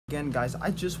Again, guys,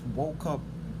 I just woke up.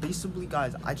 Basically,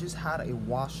 guys, I just had a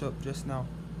wash up just now.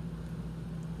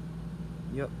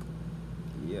 Yep,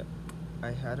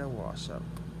 I had a wash up.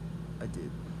 I did.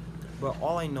 But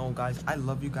all I know, guys, I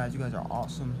love you guys. You guys are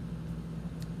awesome.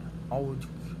 I will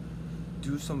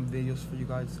do some videos for you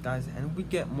guys, and if we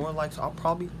get more likes, I'll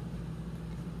probably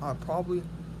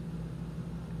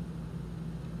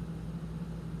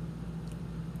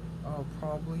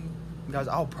guys,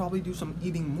 I'll probably do some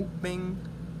eating mukbang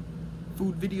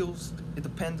food videos. It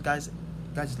depends, guys.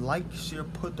 Like, share,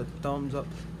 put the thumbs up,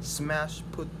 smash,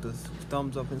 put the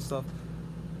thumbs up and stuff.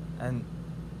 And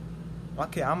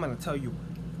okay, I'm gonna tell you,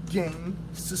 gang,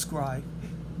 subscribe,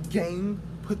 gang,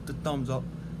 put the thumbs up,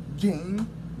 gang,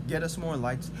 get us more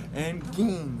likes, and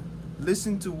gang,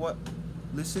 listen.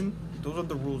 Those are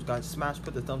the rules, guys. Smash,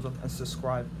 put the thumbs up, and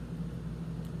subscribe.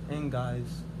 And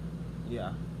guys,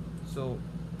 yeah, so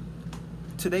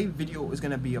today's video is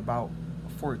gonna be about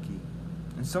Forky.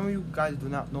 And some of you guys do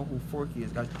not know who Forky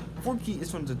is, guys. Forky is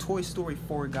from the Toy Story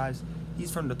 4, guys. He's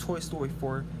from the Toy Story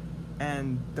 4,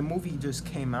 and the movie just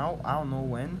came out. I don't know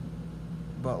when,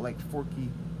 but like Forky,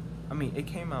 I mean, it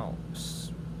came out.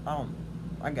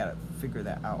 I gotta figure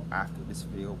that out after this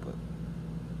video. But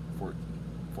Forky.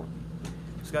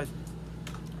 So guys,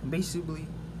 basically,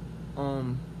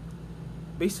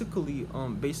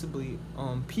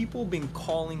 people been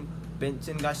calling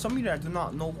Benson, guys. Some of you that do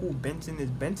not know who Benson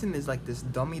is like this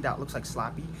dummy that looks like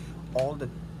Slappy all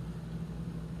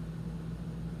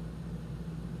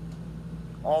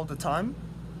the time.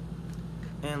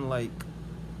 And like,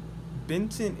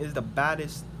 Benson is the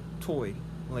baddest toy,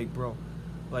 like, bro.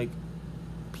 Like,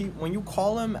 when you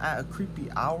call him at a creepy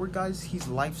hour, guys, he's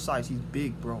life size. He's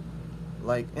big, bro.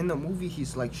 Like, in the movie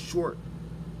he's like short,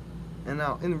 and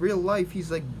now in real life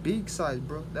he's like big size,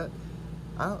 bro.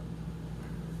 I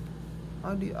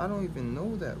don't even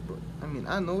know that, bro. I mean,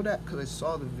 I know that because I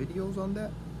saw the videos on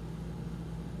that.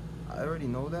 I already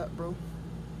know that, bro.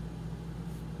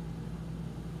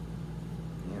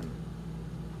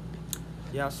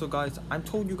 Yeah, so guys, I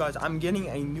told you guys I'm getting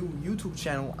a new YouTube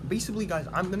channel. Basically, guys,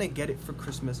 I'm gonna get it for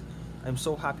Christmas. I'm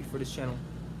so happy for this channel.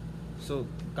 So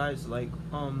guys, like,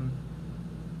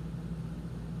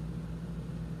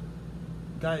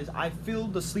 guys, I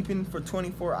failed the sleeping for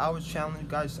 24 hours challenge,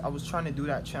 guys. I was trying to do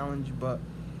that challenge, but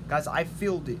guys, I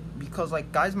failed it because,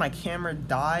 like, guys, my camera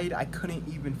died. I couldn't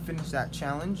even finish that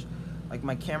challenge. Like,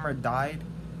 my camera died,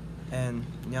 and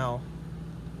now,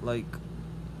 like,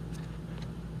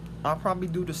 I'll probably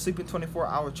do the sleeping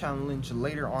 24-hour challenge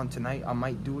later on tonight. I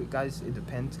might do it, guys. It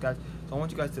depends, guys. So I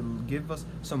want you guys to give us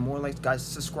some more likes, guys.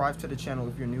 Subscribe to the channel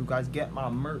if you're new, guys. Get my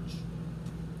merch.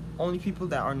 Only people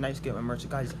that are nice get my merch,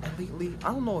 guys. And lately, I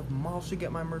don't know if Myles should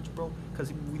get my merch, bro,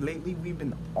 because lately we've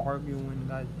been arguing,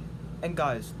 guys. And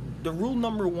guys, the rule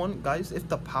number 1, guys, if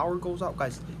the power goes out,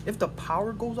 guys, if the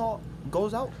power goes out,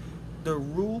 the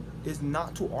rule is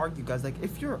not to argue, guys. Like,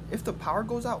 if the power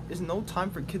goes out, it's no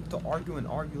time for kids to argue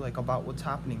like about what's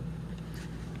happening.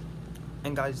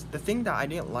 And guys, the thing that I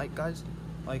didn't like, guys,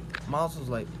 like, Myles was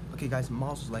like, okay, guys,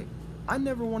 Myles was like, I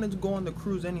never wanted to go on the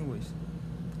cruise anyways.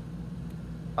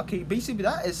 Okay, basically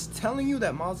that is telling you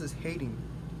that Myles is hating.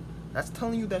 That's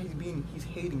telling you that he's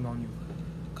hating on you.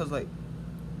 Cause, like,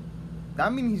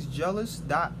 that means he's jealous.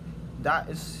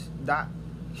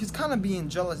 He's kind of being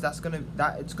jealous that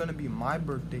it's gonna be my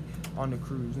birthday on the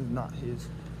cruise and not his.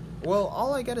 Well,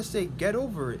 all I gotta say, get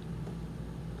over it.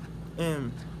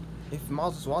 And if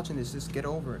Myles is watching this, just get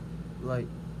over it. Like,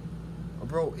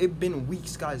 bro, it been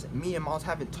weeks, guys. Me and Myles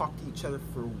haven't talked to each other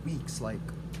for weeks. Like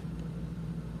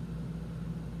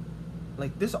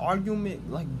this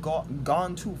argument, like,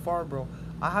 gone too far, bro.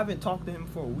 I haven't talked to him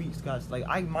for weeks, guys. Like,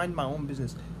 I mind my own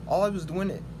business. All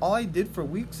I did for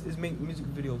weeks is make music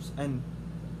videos, and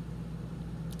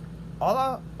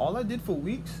all I did for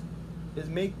weeks is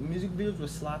make music videos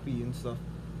with Slappy and stuff.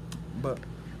 But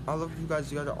I love you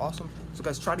guys. You guys are awesome. So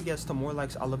guys, try to get us to more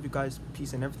likes. I love you guys.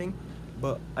 Peace and everything.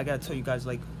 But I gotta tell you guys,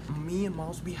 like, me and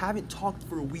Myles, we haven't talked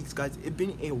for weeks, guys. It's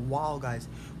been a while, guys.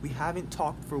 We haven't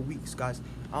talked for weeks, guys.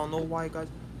 I don't know why, guys.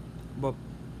 But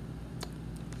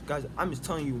guys, I'm just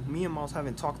telling you, me and Myles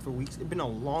haven't talked for weeks. It's been a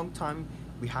long time.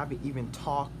 We haven't even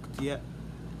talked yet.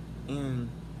 And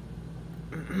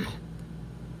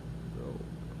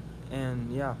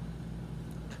and yeah,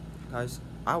 guys,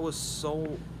 I was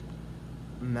so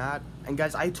mad. And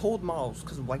guys, I told Myles,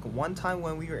 because like one time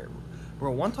when we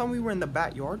were in the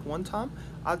backyard, one time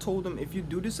I told him, if you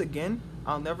do this again,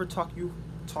 I'll never talk to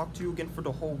you again for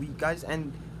the whole week, guys.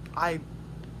 And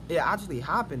it actually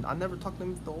happened. I never talked to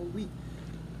him for the whole week.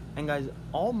 And guys,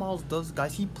 all Myles does,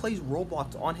 guys, he plays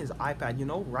Roblox on his iPad, you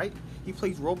know, right? he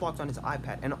plays Roblox on his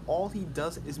iPad, and all he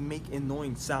does is make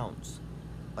annoying sounds.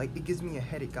 Like, it gives me a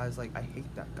headache, guys. Like, I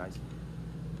hate that, guys.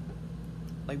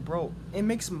 Like, bro, it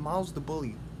makes Myles the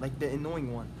bully, like the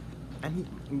annoying one.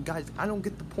 And guys, I don't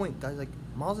get the point, guys. Like,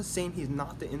 Myles is saying he's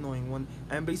not the annoying one,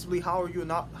 and basically, how are you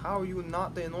not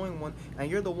the annoying one? And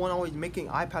you're the one always making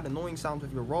iPad annoying sounds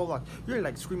with your Roblox. You're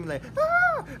like screaming like,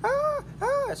 ah, ah,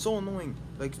 ah. It's so annoying.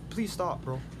 Like, please stop,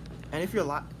 bro. And if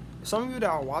you're some of you that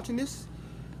are watching this,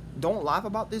 don't laugh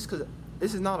about this, because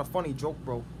this is not a funny joke,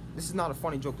 bro. This is not a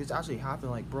funny joke. This actually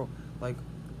happened. Like, bro, like,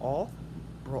 all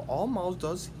Myles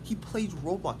does, he plays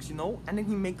Roblox, you know, and then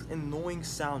he makes annoying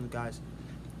sounds, guys.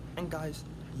 And guys,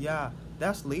 yeah,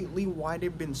 that's lately why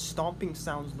they've been stomping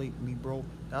sounds lately, bro.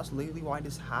 That's lately why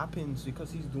this happens,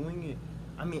 because he's doing it.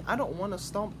 I mean, I don't want to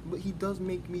stomp, but he does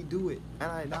make me do it,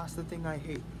 and that's the thing I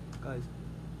hate, guys.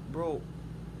 Bro,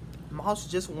 Myles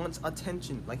just wants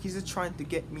attention. Like, he's just trying to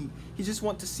get me. He just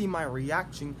wants to see my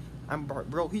reaction, and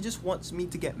bro, he just wants me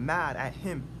to get mad at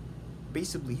him.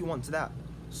 Basically, he wants that.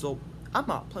 So I'm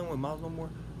not playing with Myles no more,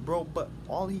 bro. But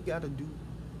all he gotta do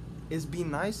is be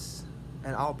nice,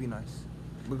 and I'll be nice.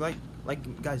 But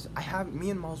like guys, me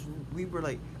and Myles, we were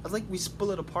like, it's like we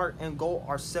split apart and go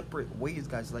our separate ways,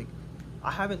 guys. Like,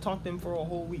 I haven't talked to him for a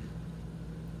whole week,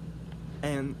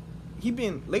 and he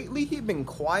been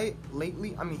quiet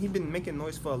lately. I mean, he been making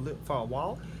noise for a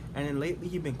while, and then lately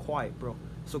he been quiet, bro.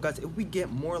 So guys, if we get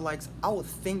more likes, I would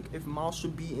think if Myles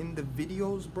should be in the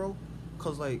videos, bro,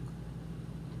 cause like,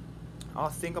 I'll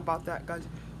think about that, guys.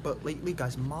 But lately,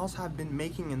 guys, Myles have been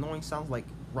making annoying sounds, like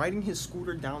riding his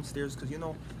scooter downstairs, cause you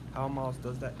know how Myles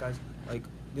does that, guys. Like,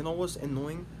 you know what's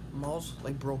annoying? Myles,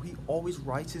 like, bro, he always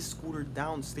rides his scooter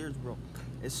downstairs, bro.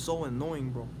 It's so annoying,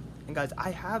 bro. And guys,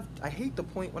 I hate the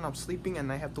point when I'm sleeping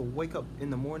and I have to wake up in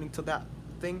the morning to that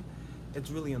thing. It's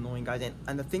really annoying, guys.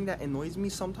 And the thing that annoys me,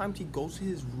 sometimes he goes to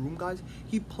his room, guys,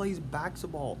 he plays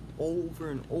basketball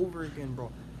over and over again,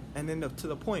 bro. And then to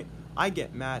the point I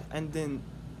get mad, and then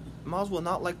Myles will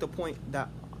not like the point that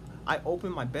I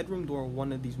open my bedroom door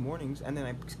one of these mornings, and then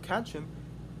I catch him,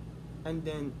 and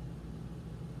then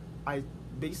I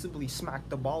basically smack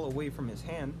the ball away from his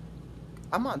hand.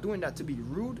 I'm not doing that to be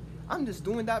rude. I'm just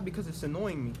doing that because it's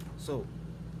annoying me. So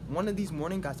one of these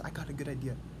mornings, guys, I got a good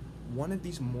idea. One of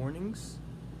these mornings,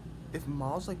 if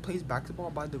Myles like plays basketball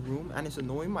by the room and it's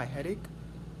annoying my headache,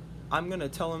 I'm gonna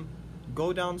tell him,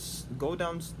 go down,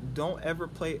 don't ever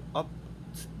play up,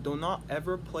 do not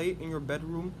ever play in your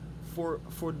bedroom for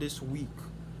this week.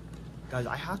 Guys,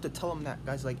 I have to tell him that,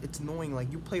 guys. Like, it's annoying.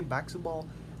 Like, you play basketball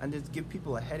and just give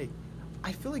people a headache.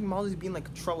 I feel like Myles is being like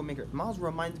a troublemaker. Myles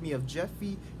reminds me of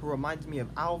Jeffy, who reminds me of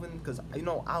Alvin, because you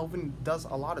know Alvin does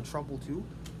a lot of trouble too.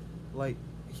 Like,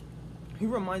 he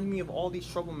reminds me of all these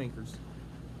troublemakers.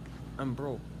 And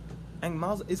bro, and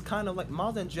Myles is kind of like,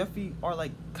 Myles and Jeffy are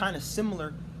like kind of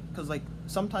similar, because like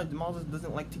sometimes Myles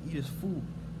doesn't like to eat his food,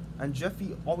 and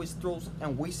Jeffy always throws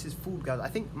and wastes his food, guys. I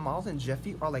think Myles and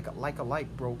Jeffy are like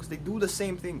alike, bro, because they do the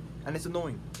same thing, and it's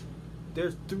annoying.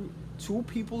 There's two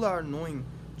people that are annoying.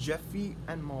 Jeffy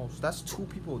and Myles. That's two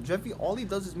people. Jeffy, all he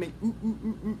does is make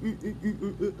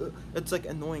it's like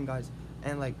annoying, guys.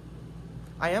 And like,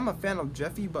 I am a fan of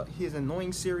Jeffy, but his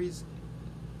annoying series,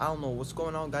 I don't know what's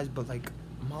going on, guys, but like,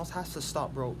 Myles has to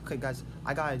stop, bro. Okay, guys,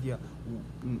 I got an idea.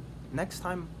 Next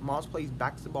time Myles plays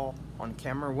basketball on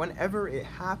camera, whenever it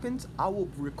happens, I will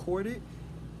record it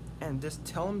and just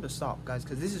tell him to stop, guys,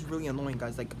 because this is really annoying,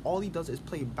 guys. Like, all he does is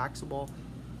play basketball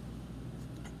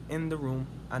in the room,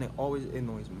 and it always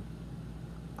annoys me.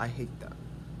 I hate that.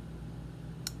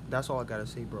 That's all I gotta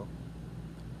say, bro.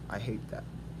 I hate that,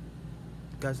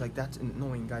 guys. Like, that's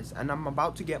annoying, guys. And I'm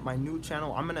about to get my new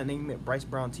channel. I'm gonna name it Bryce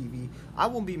Brown TV. I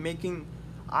will be making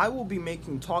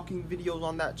talking videos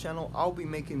on that channel. I'll be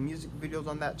making music videos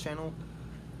on that channel,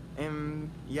 and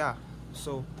yeah,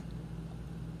 so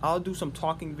I'll do some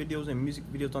talking videos and music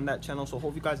videos on that channel. So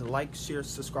hope you guys like, share,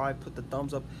 subscribe, put the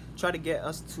thumbs up. Try to get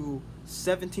us to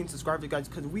 17 subscribers, guys,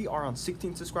 because we are on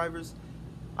 16 subscribers.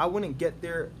 I wouldn't get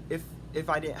there if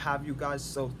I didn't have you guys.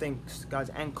 So thanks, guys,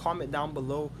 and comment down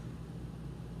below.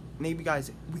 Maybe,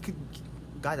 guys, I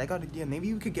got an idea.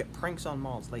 Maybe we could get pranks on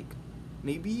Myles. Like,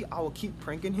 maybe I will keep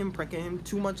pranking him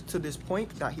too much to this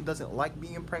point that he doesn't like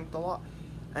being pranked a lot,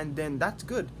 and then that's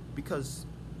good, because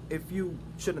if you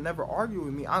should have never argued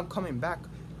with me, I'm coming back.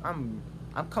 I'm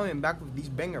coming back with these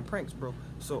banger pranks, bro.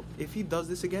 So if he does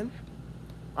this again,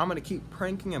 I'm gonna keep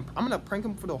pranking him. I'm gonna prank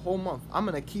him for the whole month. I'm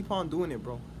gonna keep on doing it,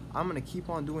 bro. I'm gonna keep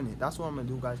on doing it. That's what I'm gonna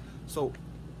do, guys. So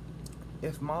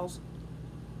if Myles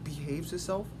behaves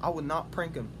himself, I would not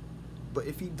prank him. But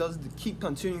if he does keep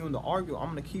continuing to argue, I'm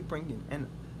gonna keep pranking. And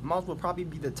Myles will probably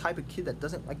be the type of kid that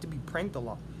doesn't like to be pranked a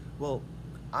lot. well,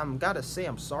 I'm gotta say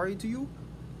I'm sorry to you,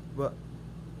 but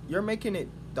you're making it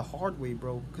the hard way,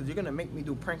 bro, because you're gonna make me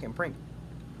do prank and prank.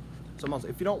 So Myles,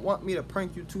 if you don't want me to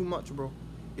prank you too much, bro,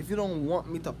 if you don't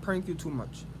want me to prank you too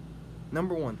much,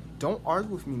 number one, don't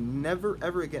argue with me never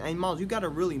ever again. And Myles, you gotta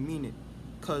really mean it,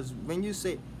 because when you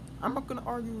say I'm not gonna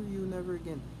argue with you never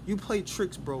again, you play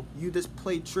tricks, bro. You just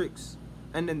play tricks,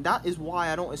 and then that is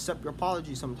why I don't accept your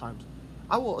apologies sometimes.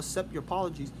 I will accept your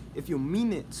apologies if you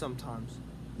mean it sometimes.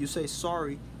 You say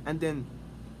sorry, and then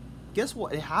guess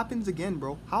what? It happens again,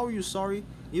 bro. How are you sorry?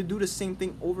 You do the same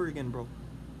thing over again, bro.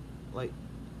 Like,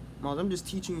 Myles, I'm just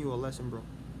teaching you a lesson, bro.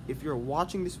 If you're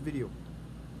watching this video,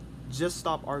 just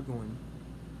stop arguing,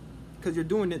 because you're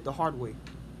doing it the hard way.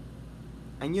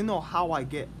 And you know how I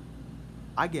get.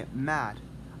 I get mad.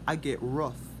 I get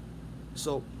rough.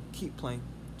 So keep playing.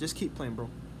 Just keep playing, bro.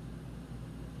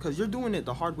 Because you're doing it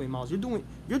the hard way, Myles. You're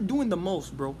doing the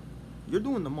most, bro. You're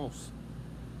doing the most.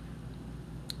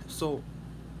 So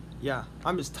yeah,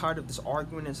 I'm just tired of this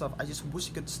arguing and stuff. I just wish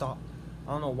it could stop.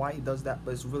 I don't know why he does that,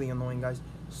 but it's really annoying, guys.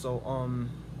 So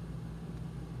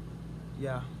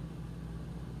yeah,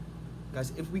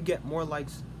 guys, if we get more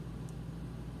likes,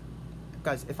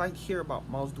 guys, if I hear about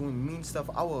Myles doing mean stuff,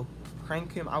 I will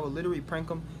prank him. I will literally prank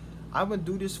him. I would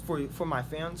do this for my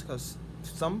fans, because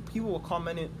some people will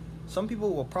comment it. Some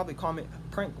people will probably comment,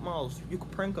 prank Myles, you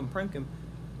could prank him.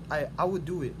 I would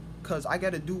do it, because I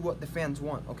gotta do what the fans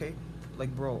want, okay?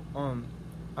 Like, bro,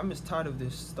 I'm just tired of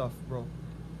this stuff, bro.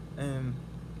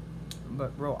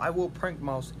 But bro, I will prank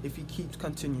Myles if he keeps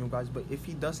continuing, guys. But if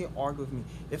he doesn't argue with me,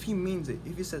 if he means it,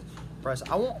 if he says, Bryce,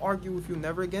 I won't argue with you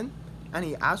never again, and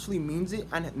he actually means it,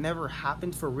 and it never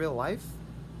happened for real life,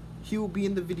 he will be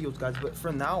in the videos, guys. But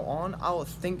from now on, I'll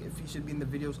think if he should be in the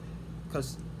videos,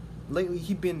 because lately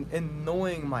he been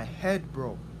annoying my head,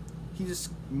 bro. He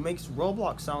just makes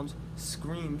Roblox sounds,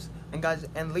 screams, and guys,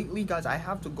 and lately, guys, I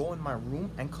have to go in my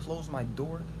room and close my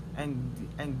door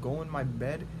and go in my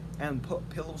bed and put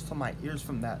pillows to my ears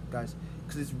from that, guys,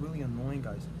 because it's really annoying,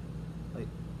 guys. Like,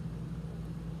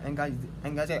 and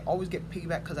guys, I always get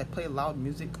payback because I play loud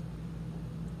music,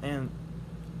 and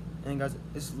guys,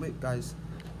 it's lit, guys.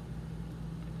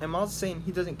 And Myles saying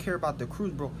he doesn't care about the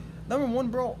cruise, bro. Number one,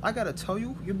 bro, I gotta tell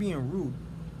you, you're being rude.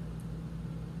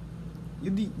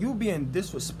 You're being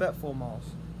disrespectful, Myles,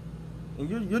 and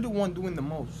you're the one doing the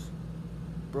most,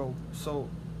 bro. So,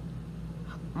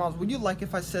 Myles, would you like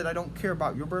if I said I don't care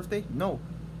about your birthday? No,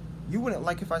 you wouldn't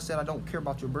like if I said I don't care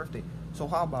about your birthday. So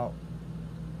how about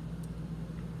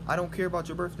I don't care about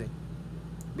your birthday?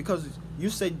 Because you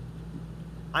said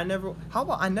I never. How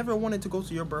about I never wanted to go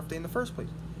to your birthday in the first place?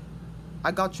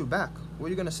 I got you back. What are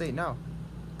you gonna say now?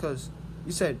 Because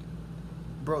you said,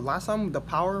 bro, last time the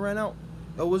power ran out,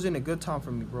 it wasn't a good time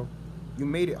for me, bro. You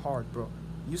made it hard, bro.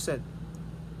 You said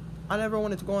I never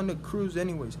wanted to go on the cruise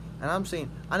anyways, and I'm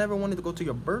saying I never wanted to go to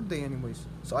your birthday anyways.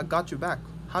 So I got you back.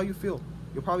 How you feel?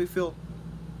 You'll probably feel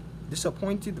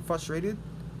disappointed, frustrated.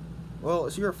 Well,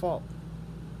 it's your fault.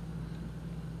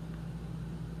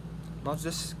 Now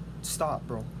just stop,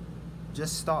 bro.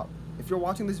 Just stop. If you're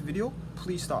watching this video,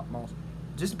 please stop, Myles.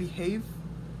 Just behave.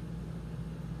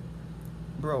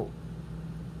 Bro,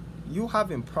 you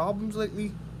having problems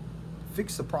lately?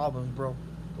 Fix the problems, bro.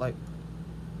 Like,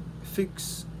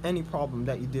 fix any problem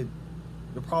that you did.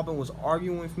 The problem was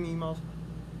arguing with me, Myles.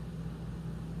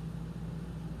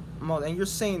 Myles, and you're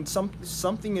saying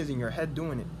something is in your head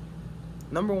doing it.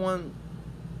 Number one,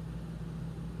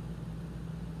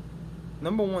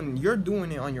 you're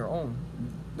doing it on your own.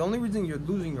 The only reason you're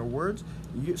losing your words,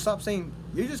 you stop saying,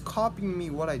 you're just copying me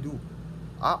what I do.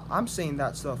 I'm saying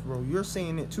that stuff, bro. You're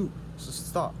saying it too. So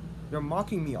stop. You're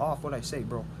mocking me off what I say,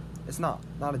 bro. It's not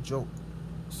a joke.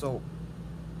 So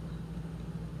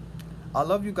I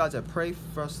love you guys. I pray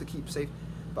for us to keep safe.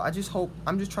 But I just hope,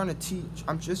 I'm just trying to teach.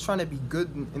 I'm just trying to be good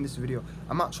in this video.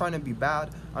 I'm not trying to be bad.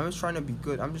 I'm just trying to be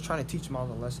good. I'm just trying to teach Myles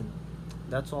a lesson.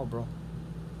 That's all, bro.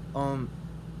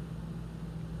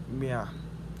 Yeah.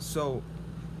 So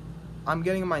I'm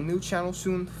getting my new channel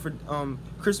soon for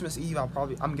Christmas Eve.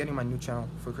 I'm getting my new channel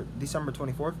for December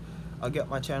 24th. I'll get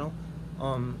my channel.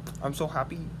 I'm so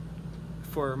happy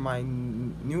for my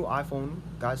new iPhone,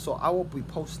 guys. So I will be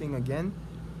posting again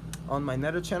on my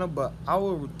Nether channel, but I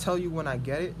will tell you when I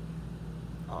get it.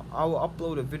 I will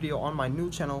upload a video on my new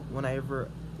channel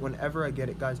whenever I get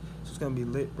it, guys. So it's gonna be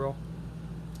lit, bro.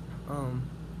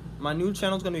 My new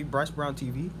channel is gonna be Bryce Brown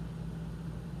TV.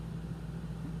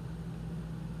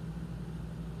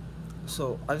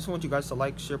 So I just want you guys to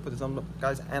like, share, put the thumbs up,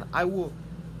 guys, and I will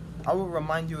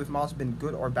remind you if Myles been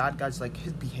good or bad, guys. Like,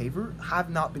 his behavior have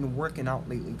not been working out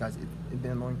lately, guys. It's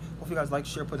been annoying. Hope you guys like,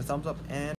 share, put the thumbs up, and